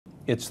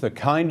It's the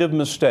kind of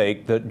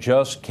mistake that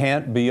just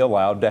can't be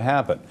allowed to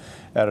happen.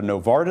 At a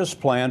Novartis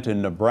plant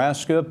in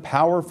Nebraska,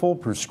 powerful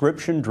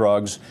prescription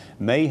drugs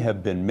may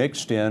have been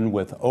mixed in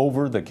with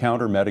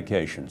over-the-counter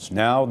medications.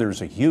 Now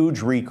there's a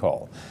huge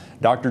recall.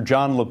 Dr.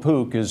 Jon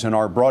LaPook is in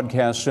our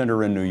broadcast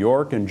center in New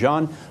York. And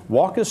John,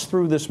 walk us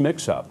through this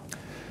mix-up.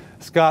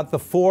 Scott, the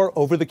 4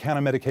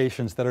 over-the-counter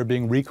medications that are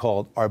being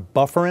recalled are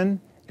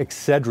Bufferin,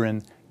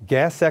 Excedrin,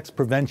 Gas-X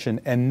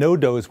Prevention, and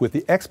No-Dose, with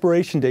the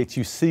expiration dates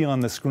you see on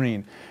the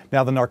screen.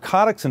 Now, the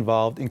narcotics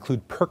involved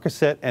include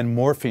Percocet and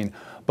morphine.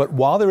 But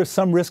while there is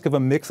some risk of a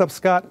mix-up,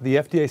 Scott, the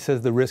FDA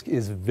says the risk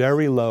is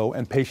very low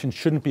and patients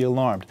shouldn't be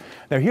alarmed.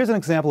 Now, here's an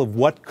example of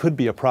what could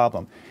be a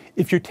problem.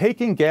 If you're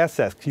taking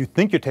Gas-X, you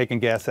think you're taking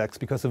Gas-X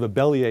because of a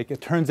bellyache, it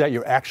turns out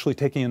you're actually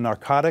taking a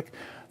narcotic.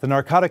 The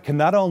narcotic can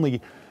not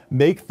only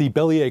make the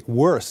bellyache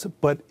worse,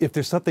 but if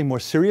there's something more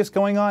serious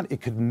going on,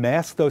 it could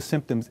mask those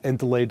symptoms and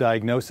delay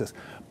diagnosis.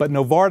 But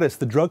Novartis,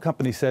 the drug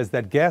company, says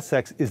that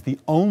Gas-X is the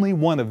only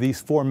one of these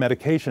 4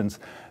 medications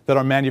that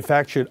are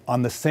manufactured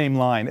on the same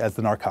line as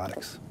the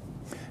narcotics.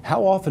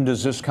 How often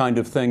does this kind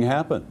of thing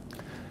happen?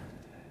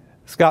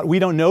 Scott, we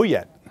don't know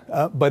yet.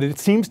 But it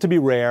seems to be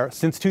rare.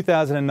 Since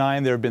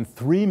 2009, there have been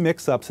 3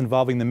 mix-ups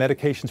involving the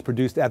medications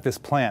produced at this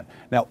plant.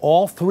 Now,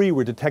 all 3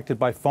 were detected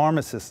by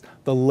pharmacists.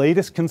 The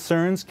latest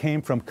concerns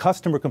came from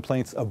customer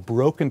complaints of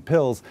broken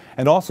pills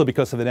and also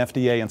because of an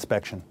FDA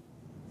inspection.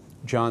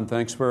 John,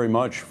 thanks very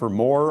much. For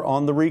more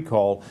on the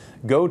recall,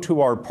 go to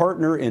our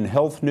partner in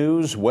health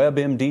news,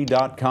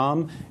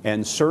 WebMD.com,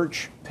 and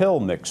search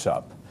pill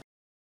mix-up.